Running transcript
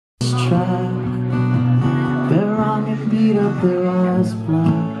beat up their eyes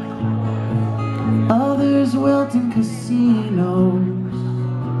black. Others wilt in casinos,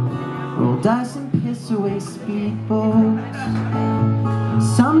 roll dice and piss away speedboats.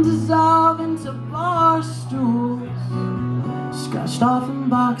 Some dissolve into bar stools, scratched off and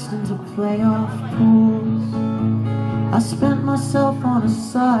boxed into playoff pools. I spent myself on a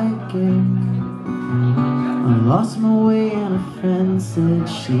side gig. I lost my way and a friend said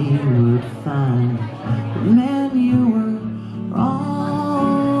she would find. But man, you were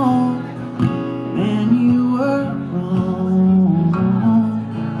wrong. Man, you were wrong.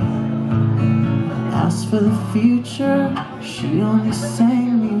 Asked for the future, she only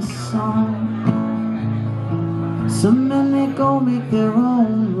sang me a song. Some men, they go make their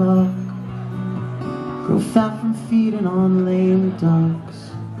own luck, grow fat from feeding on lame ducks.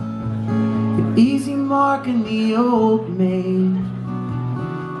 The easy mark and the old maid,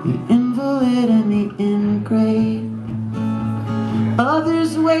 the invalid and the ingrate.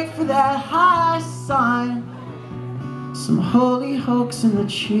 Others wait for that high sign, some holy hoax in the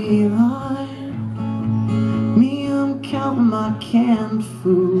tree line. Me, I'm counting my canned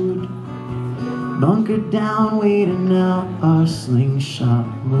food, bunkered down, waiting out our slingshot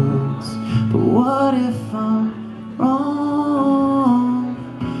moves. But what if I'm wrong?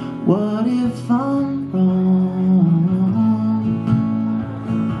 What if I'm wrong?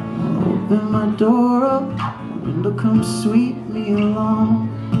 I'll open my door up, the window come sweep me along.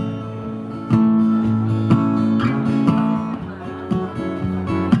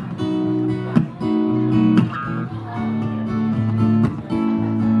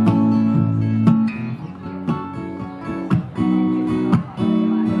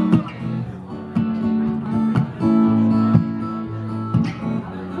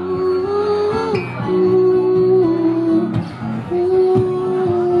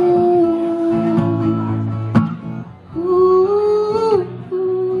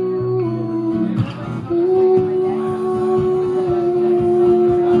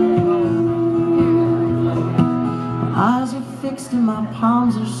 Eyes are fixed and my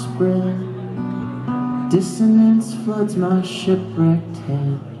palms are spread. Dissonance floods my shipwrecked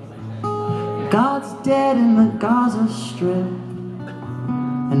head. God's dead in the Gaza Strip,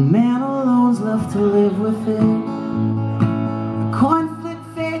 and man alone's left to live with it. The coin-flip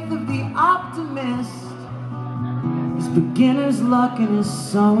faith of the optimist, his beginner's luck and his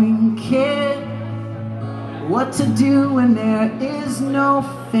sewing kit. What to do when there is no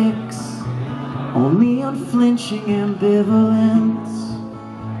fix, only unflinching ambivalence.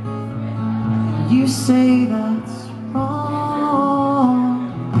 You say that's wrong,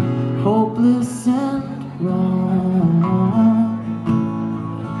 hopeless and wrong.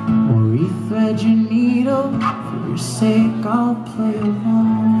 Or rethread your needle, for your sake I'll play along.